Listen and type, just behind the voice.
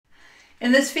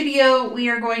In this video, we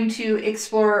are going to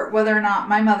explore whether or not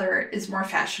my mother is more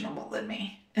fashionable than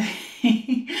me.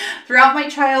 Throughout my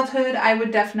childhood, I would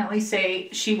definitely say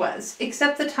she was,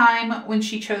 except the time when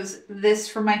she chose this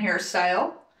for my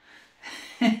hairstyle.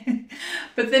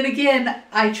 But then again,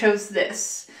 I chose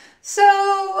this.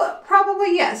 So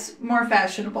probably yes, more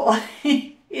fashionable.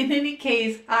 In any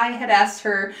case, I had asked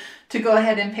her to go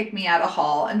ahead and pick me out a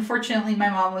haul. Unfortunately, my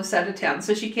mom was out of town,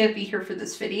 so she can't be here for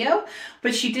this video,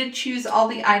 but she did choose all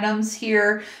the items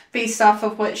here based off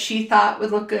of what she thought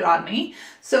would look good on me.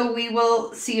 So we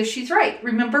will see if she's right.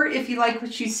 Remember, if you like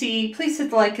what you see, please hit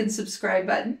the like and subscribe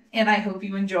button, and I hope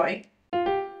you enjoy.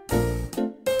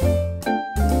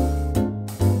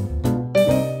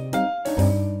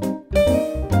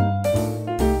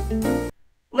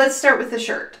 Let's start with the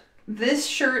shirt. This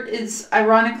shirt is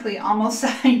ironically almost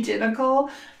identical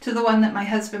to the one that my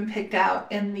husband picked out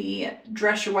in the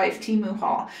Dress Your Wife Temu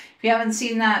haul. If you haven't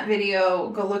seen that video,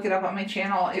 go look it up on my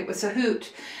channel. It was a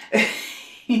hoot.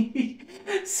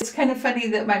 It's kind of funny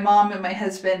that my mom and my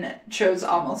husband chose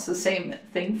almost the same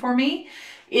thing for me.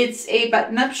 It's a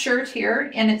button-up shirt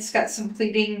here, and it's got some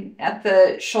pleating at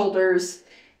the shoulders.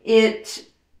 It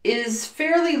is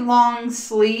fairly long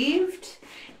sleeved,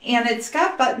 and it's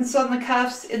got buttons on the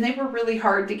cuffs, and they were really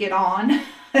hard to get on.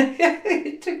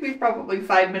 It took me probably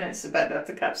 5 minutes to button up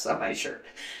the cuffs on my shirt.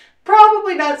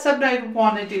 Probably not something I'd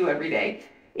want to do every day.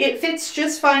 It fits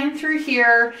just fine through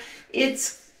here.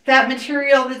 It's that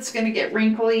material that's going to get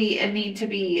wrinkly and need to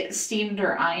be steamed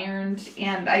or ironed,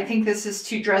 and I think this is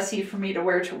too dressy for me to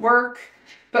wear to work.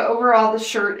 But overall, the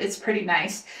shirt is pretty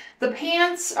nice. The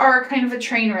pants are kind of a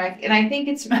train wreck, and I think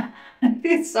it's...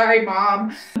 Sorry,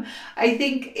 Mom. I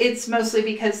think it's mostly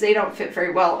because they don't fit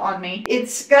very well on me.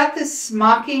 It's got this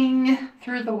smocking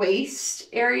through the waist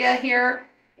area here,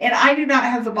 and I do not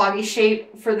have the body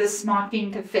shape for this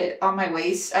smocking to fit on my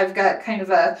waist. I've got kind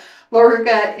of a lower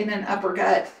gut and an upper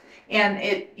gut, and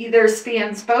it either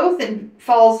spans both and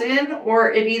falls in,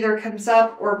 or it either comes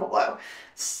up or below.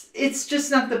 It's just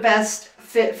not the best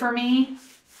fit for me.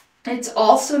 It's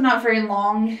also not very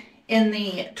long in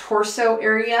the torso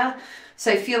area,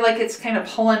 so I feel like it's kind of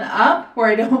pulling up where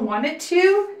I don't want it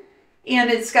to, and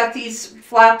it's got these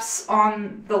flaps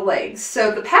on the legs.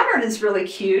 So the pattern is really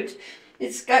cute.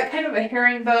 It's got kind of a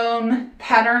herringbone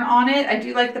pattern on it. I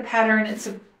do like the pattern. It's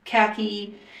a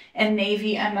khaki and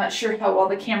navy. I'm not sure how well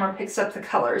the camera picks up the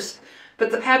colors,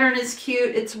 but the pattern is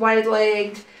cute. It's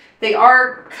wide-legged. They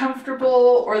are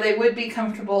comfortable, or they would be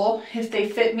comfortable if they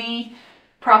fit me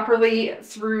properly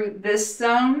through this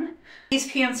zone.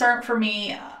 These pants aren't for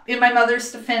me. In my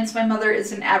mother's defense, my mother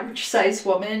is an average size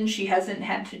woman. She hasn't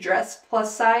had to dress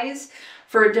plus size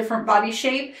for a different body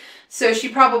shape. So she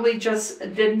probably just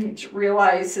didn't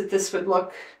realize that this would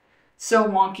look so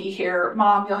wonky here.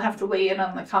 Mom, you'll have to weigh in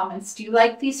on the comments. Do you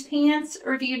like these pants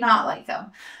or do you not like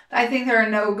them? I think they're a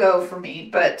no-go for me,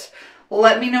 but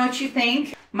let me know what you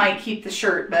think. Might keep the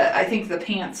shirt, but I think the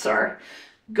pants are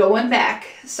going back.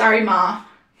 Sorry, Ma.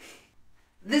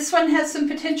 This one has some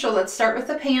potential. Let's start with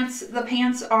the pants. The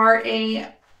pants are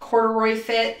a corduroy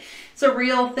fit. It's a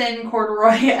real thin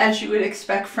corduroy, as you would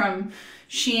expect from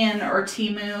Shein or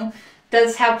Temu.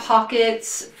 Does have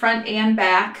pockets front and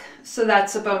back, so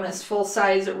that's a bonus.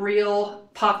 Full-size real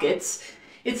pockets.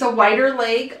 It's a wider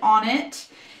leg on it,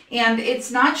 and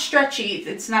it's not stretchy.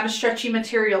 It's not a stretchy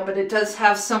material, but it does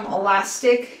have some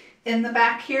elastic in the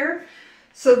back here,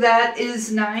 so that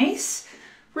is nice.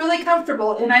 Really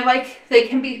comfortable, and I like they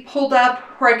can be pulled up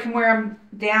where I can wear them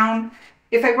down.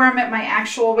 If I wear them at my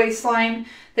actual waistline,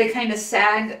 they kind of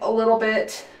sag a little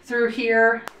bit through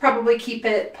here. Probably keep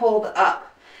it pulled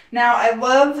up. Now, I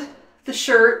love the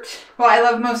shirt. Well, I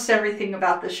love most everything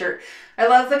about the shirt. I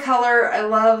love the color. I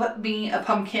love being a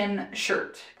pumpkin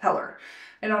shirt color.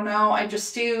 I don't know, I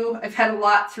just do. I've had a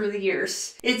lot through the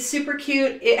years. It's super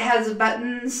cute. It has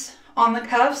buttons on the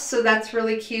cuffs, so that's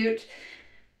really cute.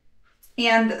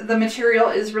 And the material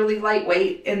is really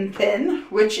lightweight and thin,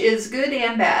 which is good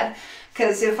and bad,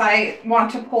 because if I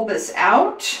want to pull this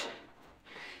out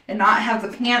and not have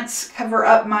the pants cover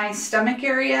up my stomach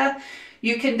area,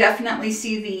 you can definitely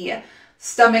see the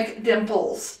stomach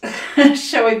dimples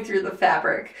showing through the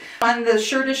fabric. And the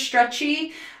shirt is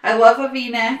stretchy. I love a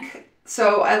V-neck,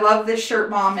 so I love this shirt,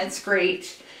 Mom. It's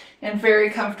great and very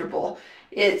comfortable.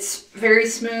 It's very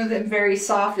smooth and very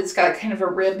soft. It's got kind of a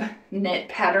rib knit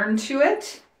pattern to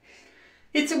it.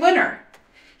 It's a winner.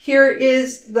 Here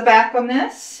is the back on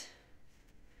this,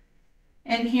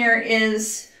 and here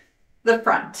is the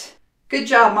front. Good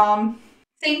job, Mom.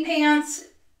 Same pants,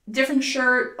 Different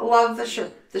shirt. Love the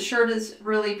shirt. The shirt is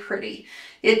really pretty.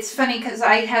 It's funny because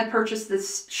I had purchased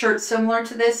this shirt similar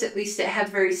to this. At least it had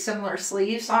very similar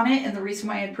sleeves on it. And the reason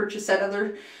why I had purchased that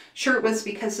other shirt was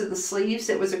because of the sleeves.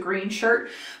 It was a green shirt.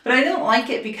 But I didn't like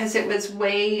it because it was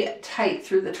way tight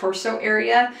through the torso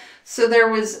area. So there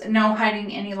was no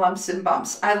hiding any lumps and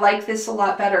bumps. I like this a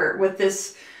lot better with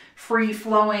this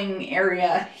free-flowing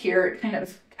area here. It kind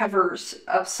of covers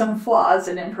up some flaws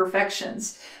and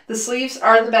imperfections. The sleeves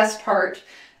are the best part.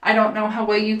 I don't know how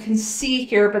well you can see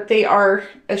here, but they are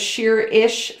a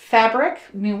sheer-ish fabric.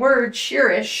 New word,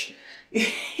 sheer-ish,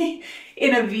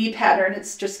 in a V pattern.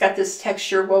 It's just got this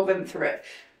texture woven through it.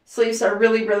 Sleeves are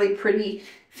really, really pretty.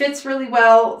 Fits really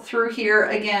well through here.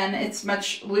 Again, it's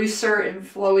much looser and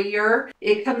flowier.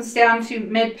 It comes down to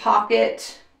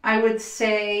mid-pocket, I would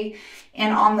say,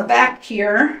 and on the back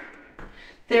here,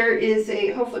 there is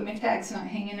a, hopefully my tag's not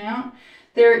hanging out,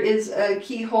 there is a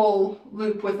keyhole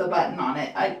loop with a button on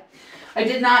it. I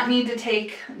did not need to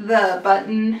take the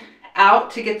button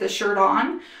out to get the shirt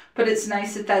on, but it's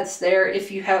nice that that's there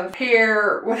if you have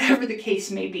hair, whatever the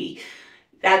case may be.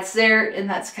 That's there, and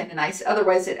that's kind of nice.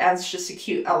 Otherwise, it adds just a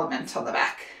cute element on the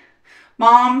back.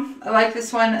 Mom, I like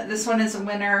this one. This one is a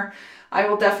winner. I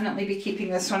will definitely be keeping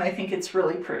this one. I think it's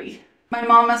really pretty. My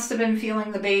mom must have been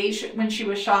feeling the beige when she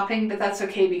was shopping, but that's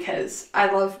okay because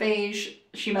I love beige.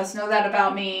 She must know that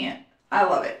about me. I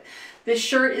love it. This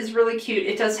shirt is really cute.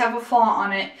 It does have a flaw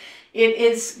on it. It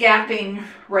is gapping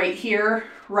right here,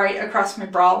 right across my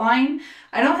bra line.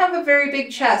 I don't have a very big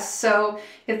chest, so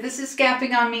if this is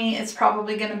gapping on me, it's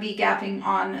probably going to be gapping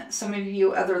on some of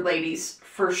you other ladies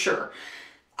for sure.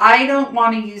 I don't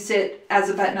want to use it as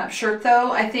a button-up shirt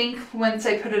though. I think once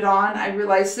I put it on, I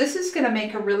realized this is going to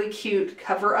make a really cute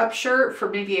cover-up shirt for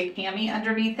maybe a cami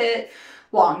underneath it,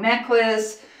 long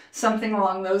necklace, something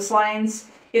along those lines.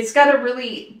 It's got a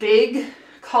really big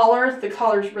collar. The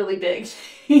collar's really big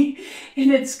and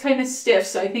it's kind of stiff,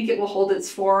 so I think it will hold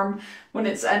its form when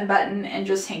it's unbuttoned and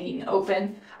just hanging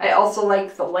open. I also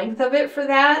like the length of it for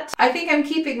that. I think I'm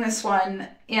keeping this one,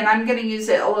 and I'm going to use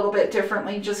it a little bit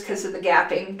differently just because of the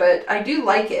gapping, but I do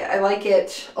like it. I like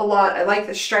it a lot. I like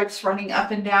the stripes running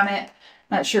up and down it.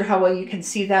 Not sure how well you can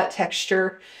see that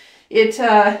texture. It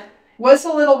was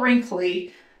a little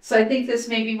wrinkly, so I think this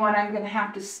may be one I'm going to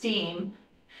have to steam.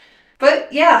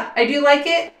 But yeah, I do like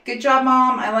it. Good job,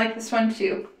 Mom. I like this one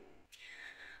too.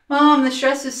 Mom, this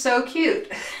dress is so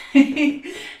cute.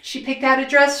 She picked out a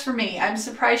dress for me. I'm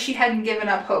surprised she hadn't given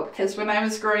up hope because when I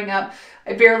was growing up,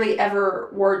 I barely ever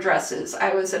wore dresses.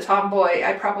 I was a tomboy.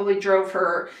 I probably drove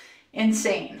her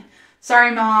insane.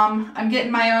 Sorry, Mom. I'm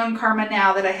getting my own karma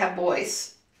now that I have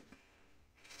boys.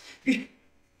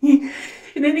 In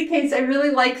any case, I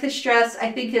really like this dress.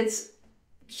 I think it's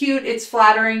cute, it's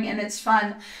flattering, and it's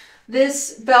fun.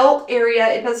 This belt area,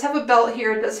 it does have a belt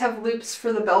here. It does have loops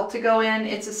for the belt to go in.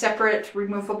 It's a separate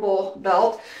removable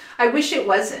belt. I wish it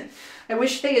wasn't. I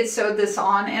wish they had sewed this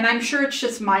on, and I'm sure it's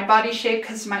just my body shape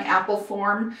because my apple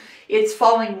form. It's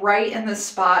falling right in the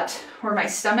spot where my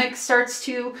stomach starts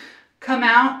to come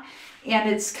out, and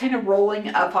it's kind of rolling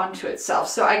up onto itself.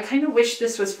 So I kind of wish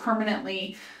this was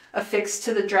permanently affixed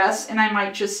to the dress, and I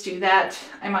might just do that.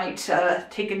 I might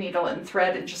take a needle and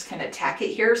thread and just kind of tack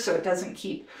it here so it doesn't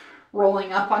keep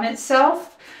rolling up on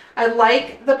itself. I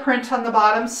like the print on the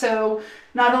bottom, so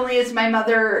not only is my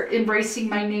mother embracing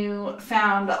my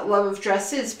newfound love of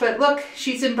dresses, but look,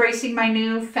 she's embracing my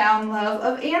newfound love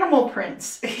of animal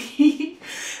prints.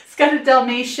 It's got a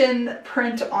Dalmatian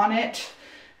print on it.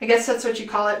 I guess that's what you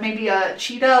call it. Maybe a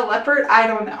cheetah, leopard, I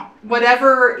don't know.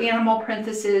 Whatever animal print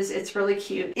this is, it's really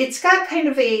cute. It's got kind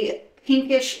of a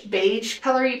pinkish beige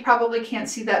color. You probably can't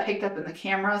see that picked up in the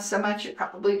camera so much. It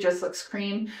probably just looks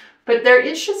cream, but there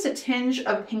is just a tinge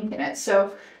of pink in it.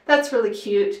 So that's really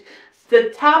cute. The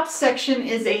top section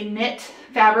is a knit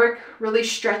fabric, really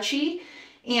stretchy,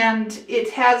 and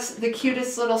it has the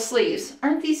cutest little sleeves.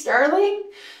 Aren't these darling?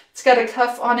 It's got a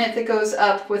cuff on it that goes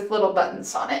up with little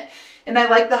buttons on it. And I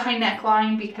like the high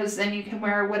neckline because then you can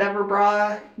wear whatever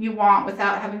bra you want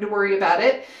without having to worry about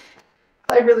it.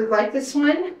 I really like this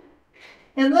one.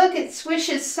 And look, it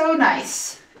swishes so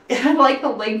nice. I like the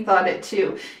length on it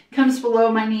too. It comes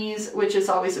below my knees, which is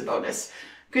always a bonus.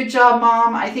 Good job,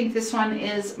 Mom. I think this one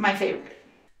is my favorite.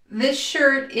 This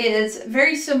shirt is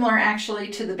very similar actually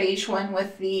to the beige one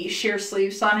with the sheer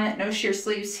sleeves on it. No sheer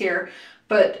sleeves here,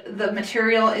 but the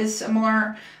material is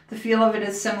similar. The feel of it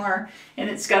is similar, and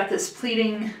it's got this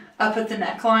pleating up at the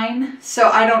neckline. So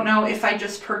I don't know if I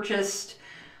just purchased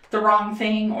the wrong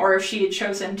thing or if she had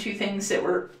chosen two things that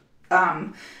were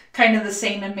kind of the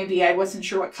same and maybe I wasn't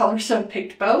sure what color, so I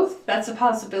picked both. That's a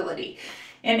possibility.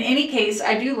 In any case,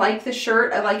 I do like the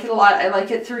shirt. I like it a lot. I like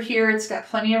it through here. It's got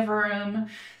plenty of room.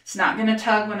 It's not going to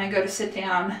tug when I go to sit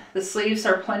down. The sleeves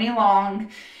are plenty long,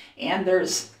 and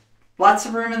there's lots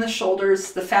of room in the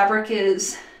shoulders. The fabric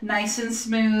is nice and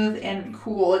smooth and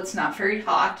cool. It's not very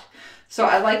hot. So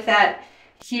I like that.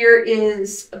 Here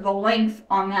is the length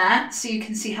on that, so you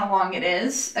can see how long it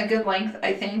is. A good length,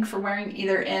 I think, for wearing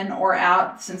either in or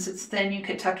out. Since it's thin, you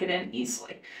could tuck it in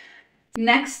easily.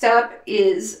 Next up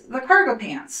is the cargo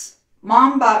pants.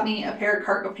 Mom bought me a pair of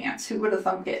cargo pants. Who would have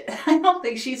thunk it? I don't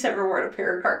think she's ever worn a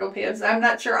pair of cargo pants. I'm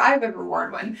not sure I've ever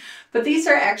worn one, but these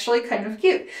are actually kind of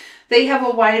cute. They have a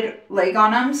wide leg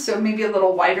on them, so maybe a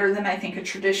little wider than I think a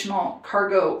traditional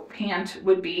cargo pant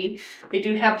would be. They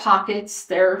do have pockets.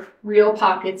 They're real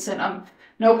pockets in them.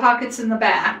 No pockets in the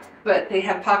back, but they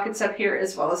have pockets up here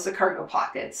as well as the cargo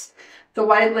pockets. The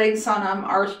wide legs on them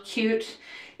are cute,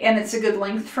 and it's a good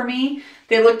length for me.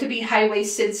 They look to be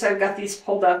high-waisted, so I've got these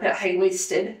pulled up at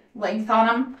high-waisted length on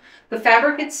them. The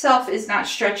fabric itself is not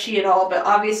stretchy at all, but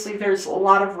obviously there's a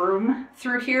lot of room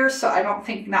through here, so I don't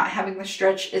think not having the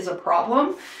stretch is a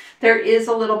problem. There is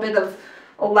a little bit of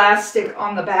elastic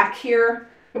on the back here.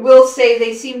 I will say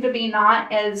they seem to be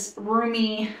not as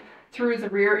roomy through the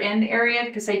rear end area,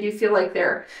 because I do feel like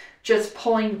they're just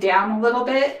pulling down a little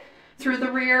bit through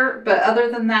the rear. But other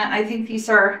than that, I think these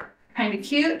are kind of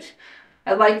cute.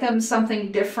 I like them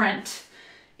something different.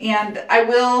 And I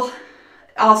will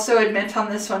also admit on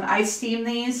this one, I steam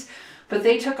these, but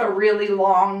they took a really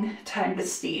long time to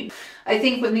steam. I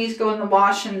think when these go in the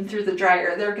wash and through the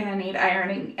dryer, they're going to need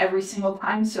ironing every single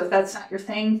time. So if that's not your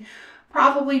thing,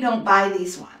 probably don't buy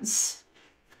these ones.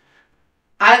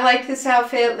 I like this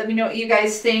outfit. Let me know what you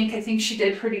guys think. I think she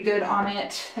did pretty good on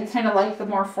it. I kind of like the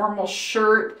more formal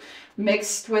shirt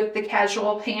mixed with the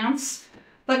casual pants.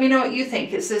 Let me know what you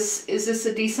think. Is this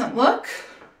a decent look?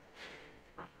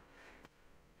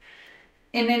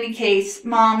 In any case,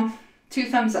 Mom, 2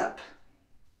 thumbs up.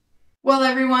 Well,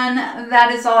 everyone,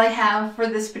 that is all I have for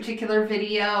this particular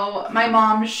video. My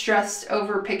mom stressed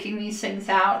over picking these things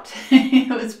out. It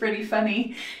was pretty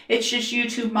funny. It's just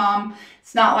YouTube, Mom.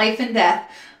 It's not life and death.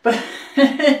 But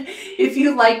if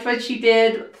you liked what she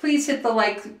did, please hit the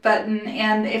like button.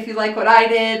 And if you like what I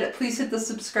did, please hit the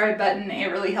subscribe button. It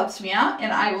really helps me out.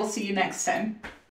 And I will see you next time.